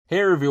Hey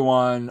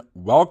everyone,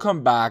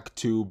 welcome back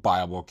to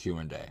Bible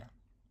Q&A.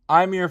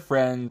 I'm your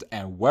friend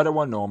and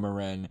Wedawa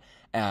Nomarin,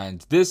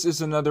 and this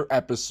is another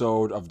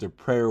episode of the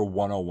Prayer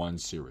 101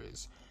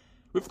 series.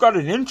 We've got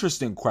an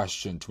interesting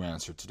question to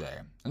answer today,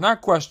 and that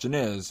question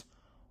is,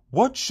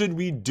 what should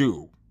we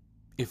do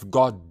if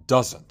God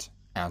doesn't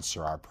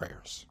answer our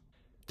prayers?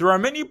 There are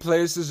many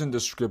places in the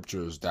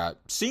scriptures that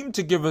seem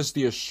to give us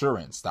the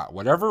assurance that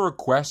whatever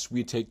request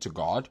we take to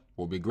God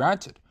will be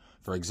granted.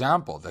 For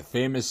example, the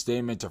famous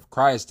statement of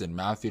Christ in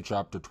Matthew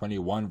chapter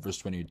 21 verse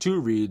 22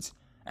 reads,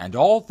 "And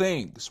all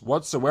things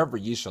whatsoever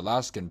ye shall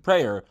ask in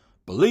prayer,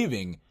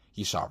 believing,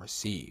 ye shall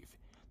receive."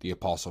 The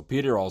Apostle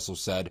Peter also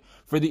said,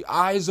 "For the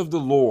eyes of the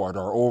Lord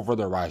are over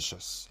the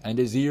righteous, and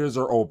his ears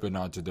are open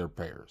unto their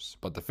prayers.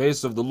 But the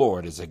face of the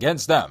Lord is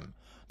against them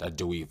that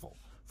do evil."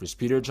 1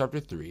 Peter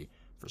chapter 3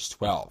 verse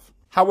 12.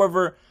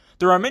 However,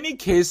 there are many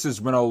cases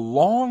when a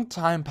long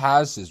time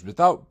passes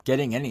without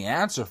getting any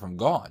answer from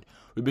God.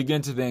 We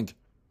begin to think,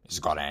 is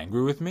God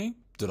angry with me?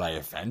 Did I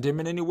offend him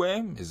in any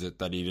way? Is it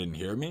that he didn't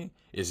hear me?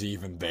 Is he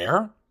even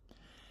there?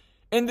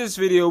 In this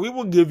video, we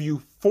will give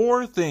you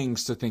 4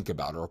 things to think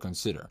about or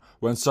consider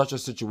when such a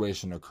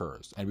situation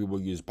occurs, and we will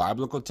use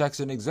biblical texts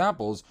and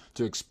examples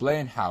to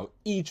explain how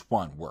each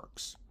one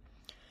works.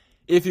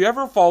 If you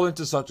ever fall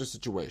into such a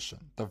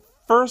situation, the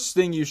first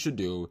thing you should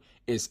do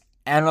is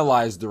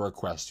analyze the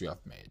request you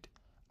have made.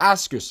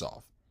 Ask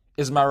yourself,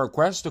 is my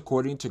request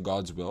according to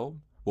God's will?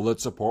 Will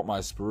it support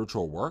my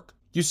spiritual work?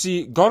 You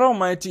see, God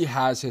Almighty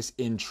has his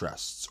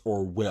interests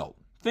or will.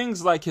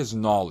 Things like his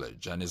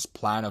knowledge and his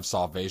plan of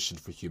salvation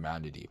for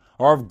humanity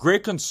are of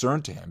great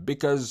concern to him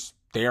because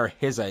they are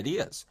his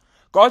ideas.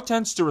 God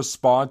tends to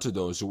respond to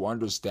those who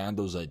understand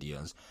those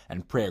ideas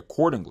and pray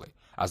accordingly.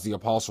 As the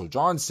Apostle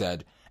John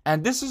said,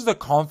 and this is the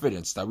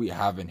confidence that we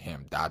have in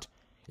him, that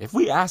if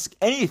we ask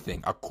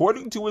anything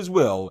according to his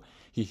will,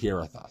 he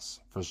heareth us.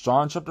 1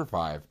 John chapter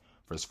 5,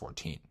 verse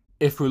 14.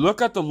 If we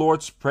look at the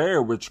Lord's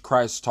Prayer which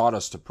Christ taught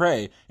us to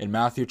pray in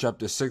Matthew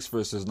chapter 6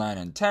 verses 9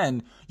 and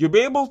 10, you'll be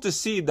able to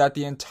see that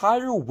the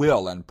entire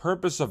will and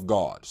purpose of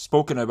God,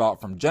 spoken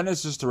about from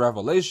Genesis to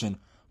Revelation,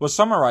 was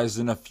summarized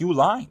in a few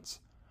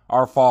lines.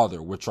 Our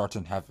Father which art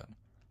in heaven,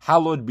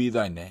 hallowed be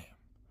thy name.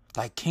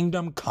 Thy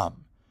kingdom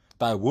come,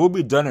 thy will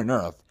be done in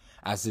earth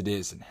as it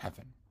is in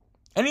heaven.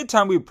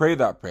 Anytime we pray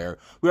that prayer,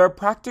 we are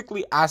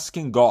practically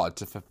asking God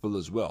to fulfill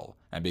his will.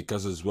 And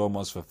because his will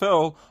must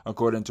fulfill,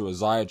 according to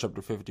Isaiah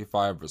chapter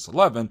 55 verse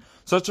 11,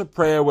 such a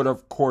prayer would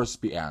of course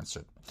be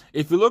answered.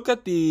 If you look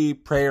at the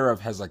prayer of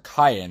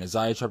Hezekiah in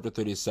Isaiah chapter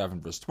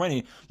 37 verse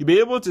 20, you'll be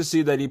able to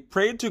see that he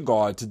prayed to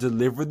God to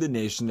deliver the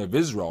nation of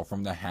Israel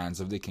from the hands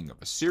of the king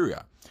of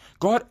Assyria.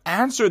 God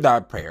answered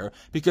that prayer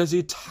because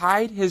he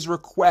tied his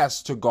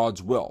request to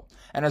God's will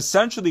and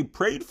essentially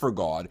prayed for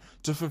God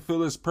to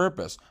fulfill his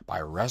purpose by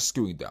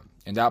rescuing them.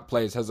 In that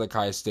place,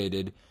 Hezekiah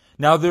stated,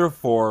 "Now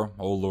therefore,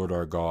 O Lord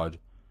our God,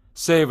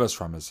 save us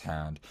from his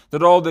hand,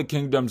 that all the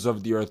kingdoms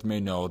of the earth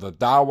may know that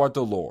thou art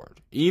the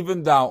Lord,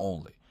 even thou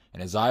only."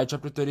 In Isaiah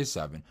chapter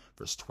 37,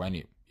 verse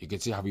 20. You can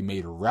see how he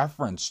made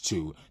reference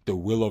to the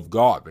will of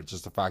God, which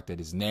is the fact that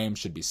his name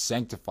should be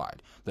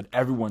sanctified, that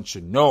everyone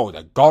should know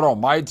that God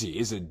Almighty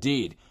is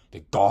indeed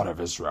the God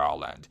of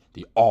Israel and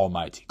the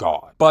Almighty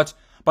God. But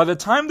by the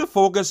time the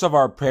focus of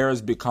our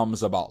prayers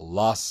becomes about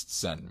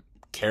lusts and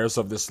cares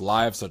of this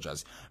life, such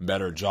as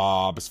better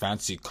jobs,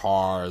 fancy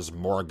cars,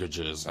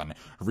 mortgages, and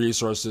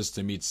resources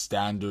to meet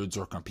standards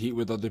or compete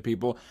with other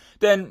people,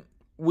 then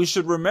we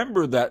should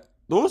remember that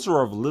those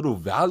are of little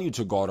value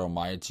to God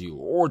Almighty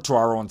or to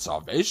our own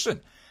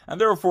salvation,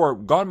 and therefore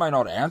God might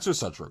not answer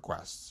such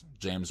requests.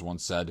 James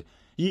once said,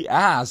 "Ye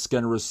ask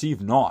and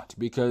receive not,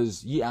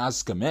 because ye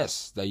ask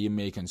amiss, that ye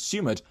may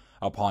consume it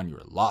upon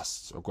your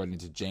lusts," according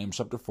to James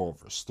chapter 4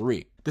 verse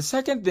 3. The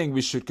second thing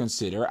we should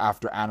consider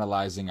after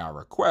analyzing our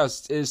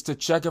requests is to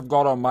check if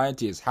God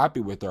Almighty is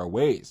happy with our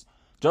ways.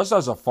 Just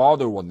as a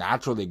father will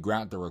naturally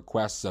grant the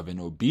requests of an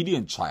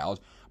obedient child,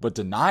 but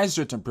deny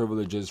certain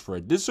privileges for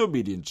a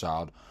disobedient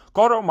child,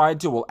 God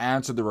Almighty will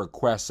answer the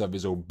requests of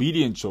his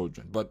obedient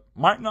children, but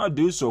might not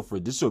do so for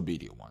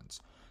disobedient ones.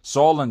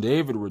 Saul and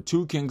David were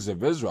 2 kings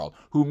of Israel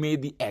who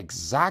made the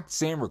exact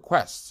same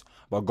requests,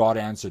 but God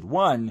answered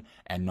one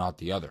and not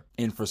the other.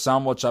 In 1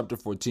 Samuel chapter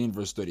 14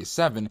 verse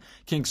 37,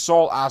 King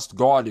Saul asked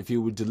God if he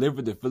would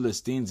deliver the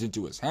Philistines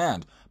into his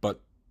hand,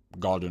 but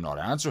God did not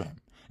answer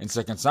him. In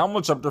 2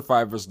 Samuel chapter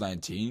 5 verse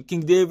 19,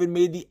 King David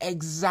made the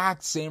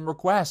exact same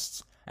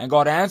requests, and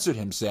God answered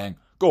him, saying,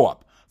 "Go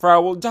up, for I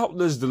will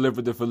doubtless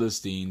deliver the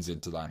Philistines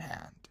into thine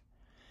hand."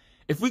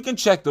 If we can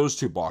check those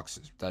 2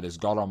 boxes, that is,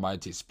 God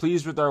Almighty is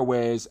pleased with our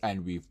ways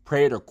and we've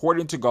prayed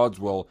according to God's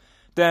will,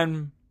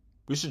 then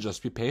we should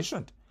just be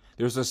patient.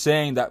 There's a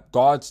saying that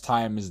God's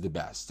time is the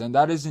best, and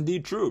that is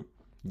indeed true.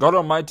 God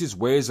Almighty's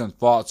ways and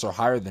thoughts are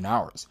higher than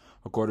ours,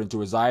 according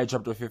to Isaiah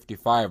chapter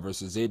 55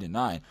 verses 8 and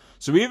 9.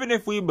 So even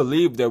if we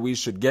believe that we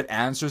should get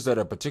answers at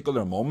a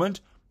particular moment,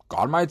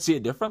 God might see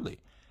it differently.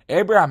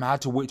 Abraham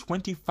had to wait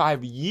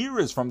 25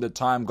 years from the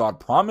time God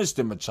promised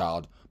him a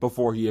child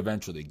before he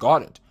eventually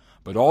got it.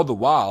 But all the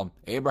while,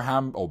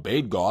 Abraham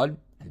obeyed God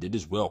and did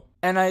his will.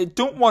 And I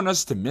don't want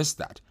us to miss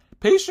that.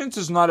 Patience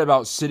is not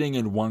about sitting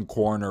in one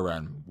corner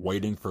and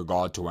waiting for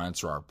God to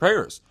answer our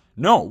prayers.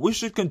 No, we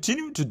should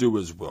continue to do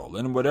his will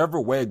in whatever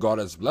way God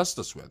has blessed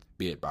us with,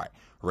 be it by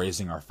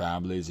raising our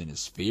families in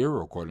his fear,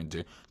 according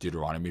to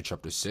Deuteronomy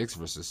chapter 6,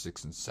 verses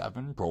 6 and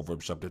 7,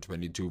 Proverbs chapter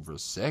 22,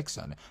 verse 6,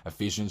 and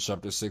Ephesians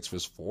chapter 6,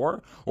 verse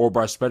 4, or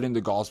by spreading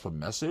the gospel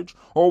message,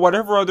 or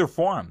whatever other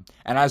form.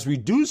 And as we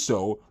do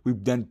so, we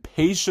then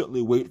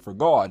patiently wait for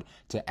God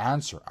to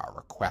answer our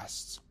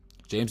requests.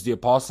 James the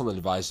Apostle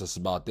advised us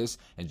about this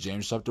in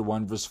James chapter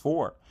 1, verse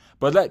 4.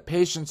 But let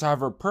patience have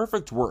her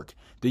perfect work,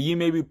 that ye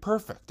may be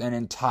perfect and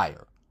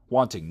entire,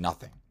 wanting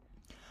nothing.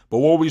 But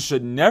what we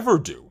should never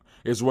do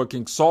is what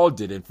King Saul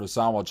did in 1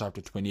 Samuel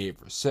chapter 28,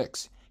 verse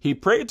 6. He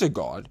prayed to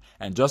God,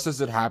 and just as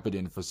it happened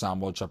in 1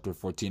 Samuel chapter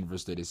 14,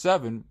 verse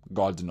 37,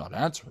 God did not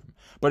answer him.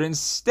 But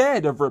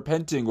instead of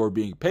repenting or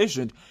being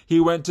patient, he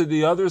went to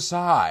the other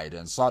side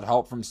and sought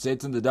help from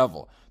Satan the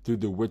devil through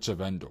the witch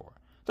of Endor.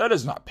 That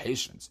is not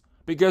patience,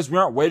 because we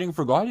aren't waiting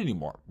for God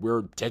anymore.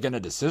 We're taking a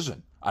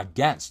decision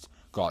against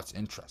God's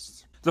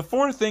interests. The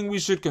fourth thing we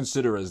should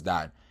consider is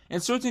that,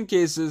 in certain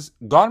cases,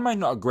 God might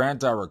not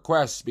grant our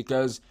requests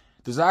because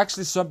there's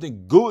actually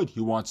something good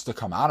he wants to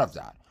come out of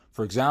that.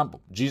 For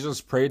example,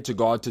 Jesus prayed to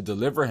God to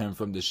deliver him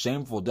from the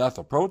shameful death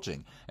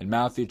approaching in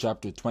Matthew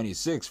chapter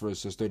 26,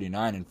 verses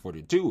 39 and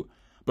 42.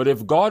 But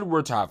if God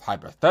were to have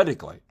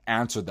hypothetically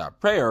answered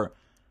that prayer,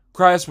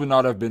 Christ would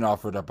not have been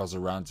offered up as a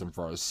ransom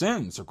for our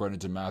sins, according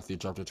to Matthew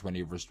chapter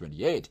 20, verse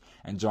 28,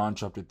 and John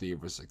chapter 3,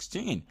 verse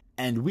 16.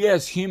 And we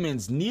as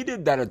humans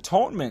needed that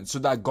atonement so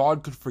that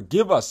God could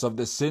forgive us of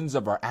the sins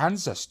of our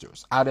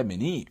ancestors, Adam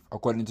and Eve,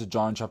 according to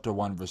John chapter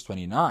 1, verse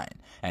 29,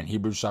 and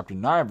Hebrews chapter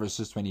 9,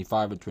 verses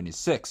 25 and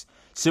 26,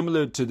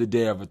 similar to the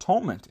Day of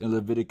Atonement in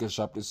Leviticus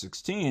chapter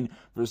 16,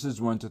 verses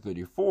 1 to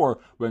 34,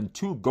 when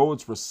 2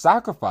 goats were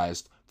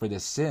sacrificed for the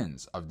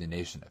sins of the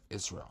nation of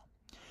Israel.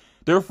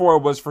 Therefore,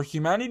 it was for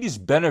humanity's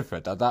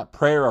benefit that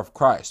prayer of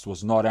Christ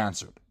was not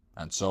answered,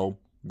 and so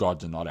God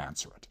did not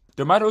answer it.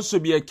 There might also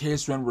be a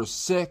case when we're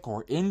sick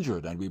or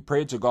injured and we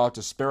pray to God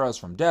to spare us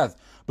from death,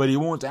 but he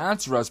won't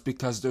answer us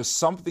because there's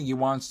something he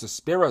wants to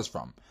spare us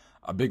from.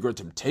 A bigger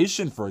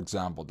temptation, for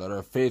example, that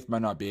our faith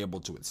might not be able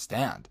to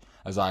withstand.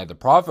 As Isaiah the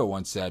prophet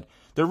once said,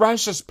 "The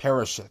righteous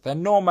perisheth,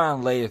 and no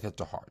man layeth it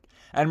to heart.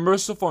 And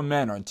merciful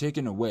men are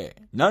taken away,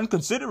 none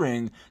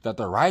considering that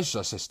the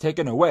righteous is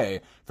taken away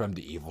from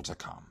the evil to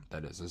come."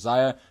 That is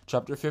Isaiah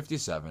chapter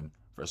 57,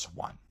 verse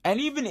 1. And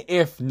even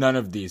if none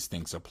of these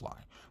things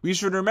apply, we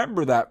should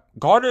remember that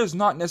God is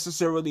not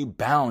necessarily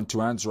bound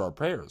to answer our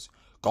prayers.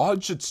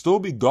 God should still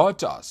be God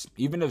to us,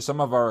 even if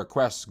some of our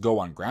requests go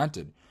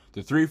ungranted.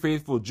 The 3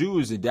 faithful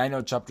Jews in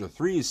Daniel chapter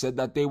 3 said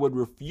that they would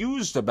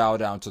refuse to bow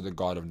down to the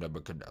God of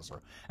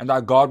Nebuchadnezzar, and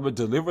that God would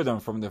deliver them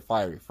from the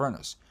fiery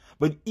furnace.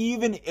 But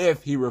even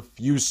if he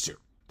refused to,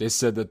 they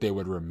said that they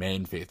would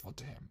remain faithful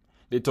to him.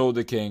 They told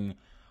the king,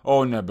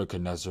 "O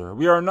Nebuchadnezzar,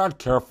 we are not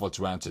careful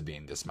to answer thee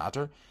in this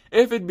matter.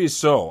 If it be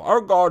so, our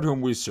God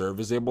whom we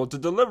serve is able to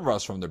deliver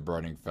us from the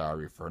burning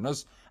fiery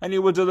furnace, and he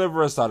will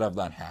deliver us out of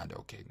thine hand,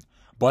 O king.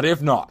 But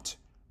if not,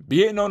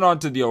 be it known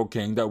unto thee, O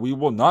king, that we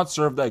will not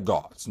serve thy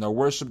gods, nor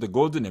worship the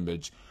golden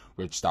image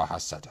which thou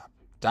hast set up."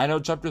 Daniel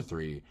chapter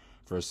 3,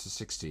 verses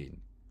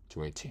 16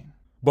 to 18.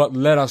 But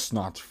let us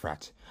not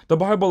fret. The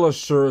Bible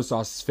assures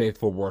us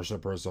faithful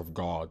worshippers of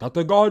God that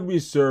the God we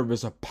serve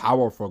is a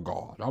powerful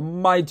God, a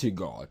mighty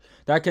God,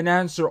 that can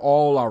answer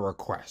all our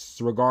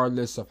requests,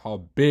 regardless of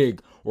how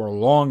big or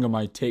long it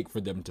might take for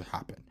them to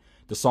happen.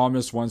 The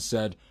psalmist once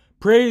said,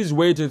 "Praise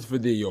waiteth for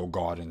thee, O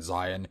God, in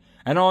Zion,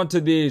 and unto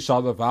thee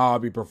shall the vow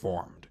be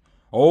performed.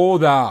 O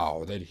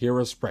thou that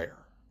hearest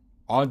prayer,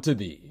 unto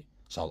thee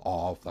shall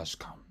all flesh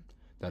come."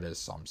 That is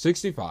Psalm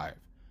 65,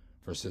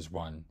 verses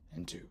 1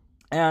 and 2.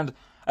 And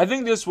I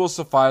think this will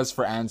suffice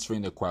for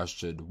answering the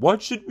question,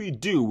 what should we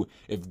do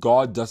if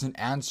God doesn't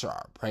answer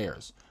our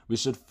prayers? We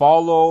should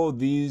follow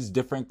these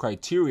different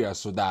criteria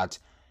so that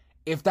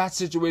if that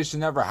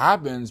situation ever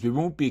happens, we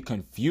won't be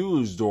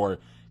confused or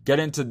get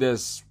into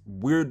this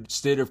weird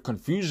state of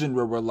confusion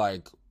where we're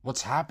like,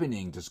 what's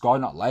happening? Does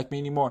God not like me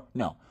anymore?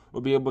 No,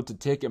 we'll be able to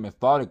take it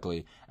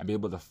methodically and be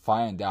able to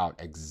find out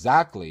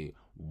exactly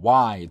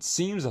why it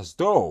seems as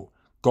though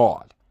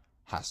God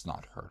has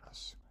not heard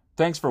us.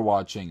 Thanks for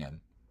watching, and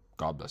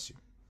God bless you.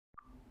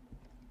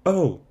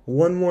 Oh,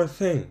 one more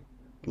thing.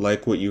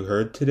 Like what you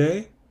heard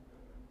today?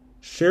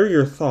 Share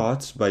your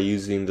thoughts by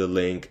using the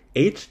link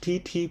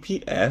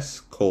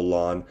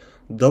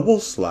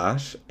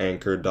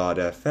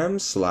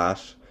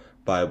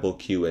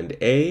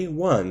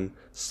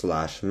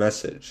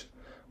https://BibleQ&A1/message.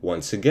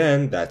 Once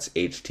again, that's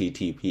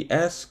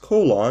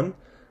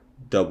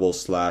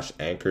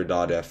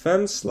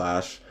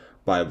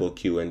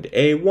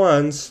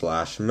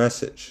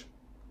https://BibleQ&A1/message.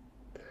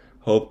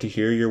 Hope to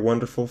hear your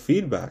wonderful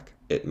feedback.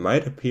 It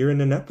might appear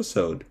in an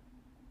episode.